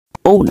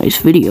Oh, nice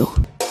video.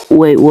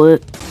 Wait,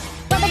 what?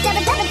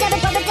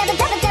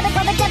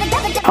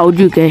 How'd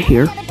you get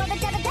here?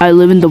 I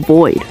live in the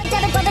void.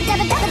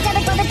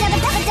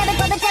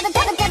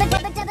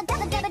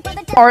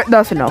 Alright,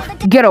 that's enough.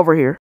 Get over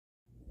here.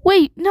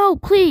 Wait, no,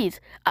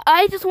 please.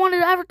 I just wanted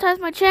to advertise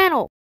my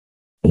channel.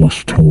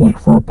 It's too late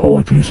for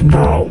apologies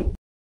now.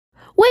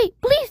 Wait,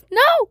 please,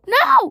 no!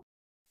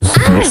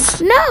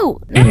 This No!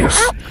 is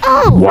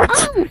Ow! what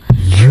Ow!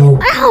 you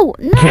Ow!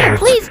 No, get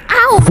please!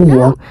 Ow! for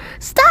No!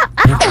 Stop!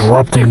 Ow!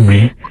 interrupting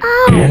me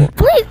Ow! in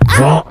Please!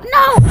 Ow! the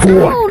No!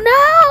 void.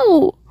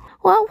 No!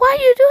 Well, why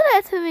you do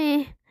that to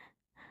me?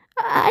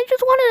 I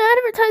just wanted to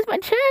advertise my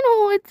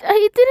channel. It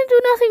didn't do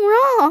nothing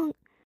wrong.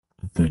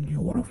 Then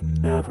you would have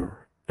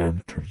never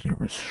entered the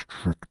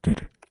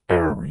restricted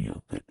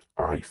area that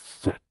I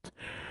set.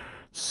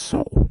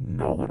 So,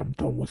 now that I'm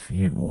done with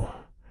you,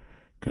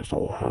 guess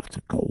I'll have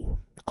to go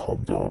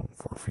calm down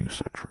for a few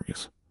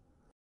centuries.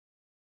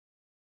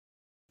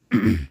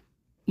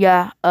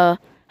 Yeah,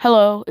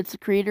 hello, it's the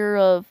creator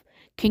of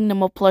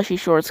Kingdom of Plushy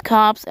Shorts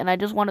Cops, and I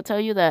just want to tell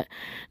you that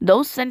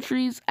those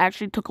centuries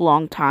actually took a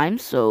long time,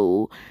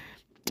 so,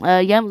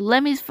 yeah,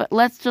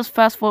 let's just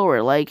fast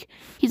forward, like,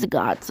 he's a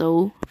god,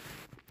 so,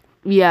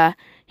 yeah,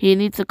 he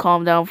needs to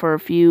calm down for a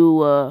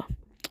few,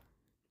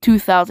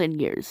 2,000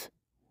 years.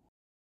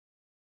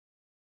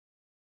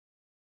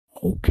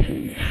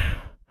 Okay,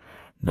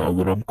 now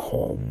that I'm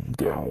calmed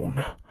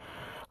down,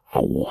 I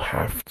will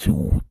have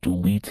to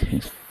delete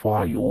his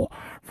file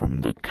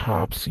from the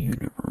Cops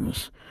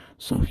universe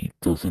so he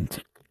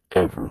doesn't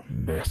ever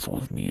mess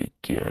with me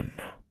again.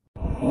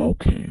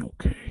 Okay.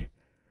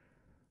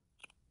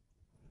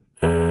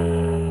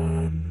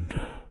 And...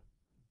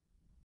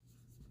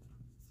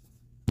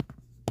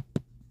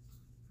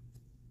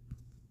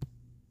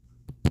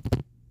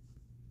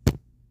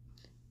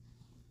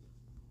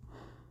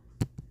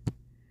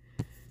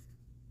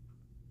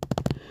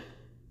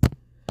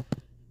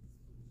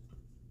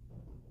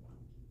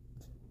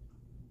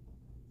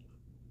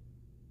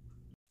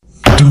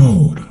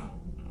 Dude!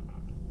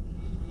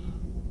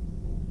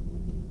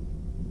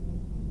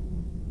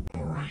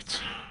 Alright.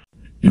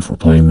 If we're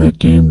playing that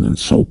game, then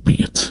so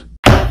be it.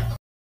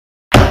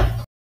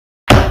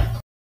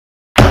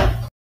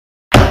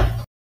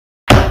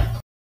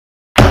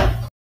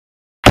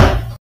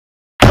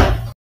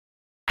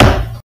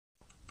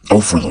 Oh,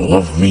 for the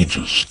love of me,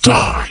 just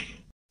die!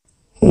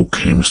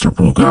 Okay, Mr.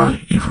 Blue Guy,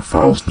 if your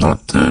file's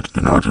not dead,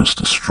 then I'll just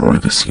destroy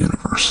this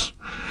universe.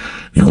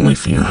 The only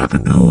thing you have to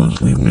do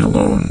is leave me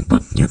alone,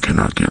 but you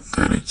cannot get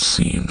that, it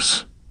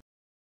seems.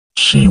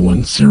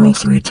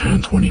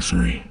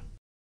 C1031023.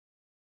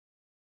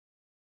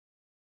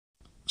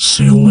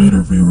 See you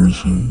later,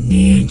 viewers, and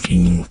me and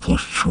Kingdom of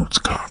Plushy Shorts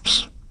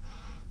Cops.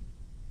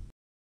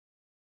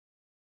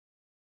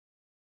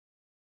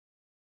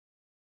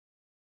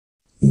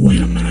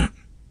 Wait a minute.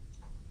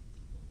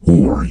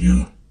 Who are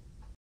you?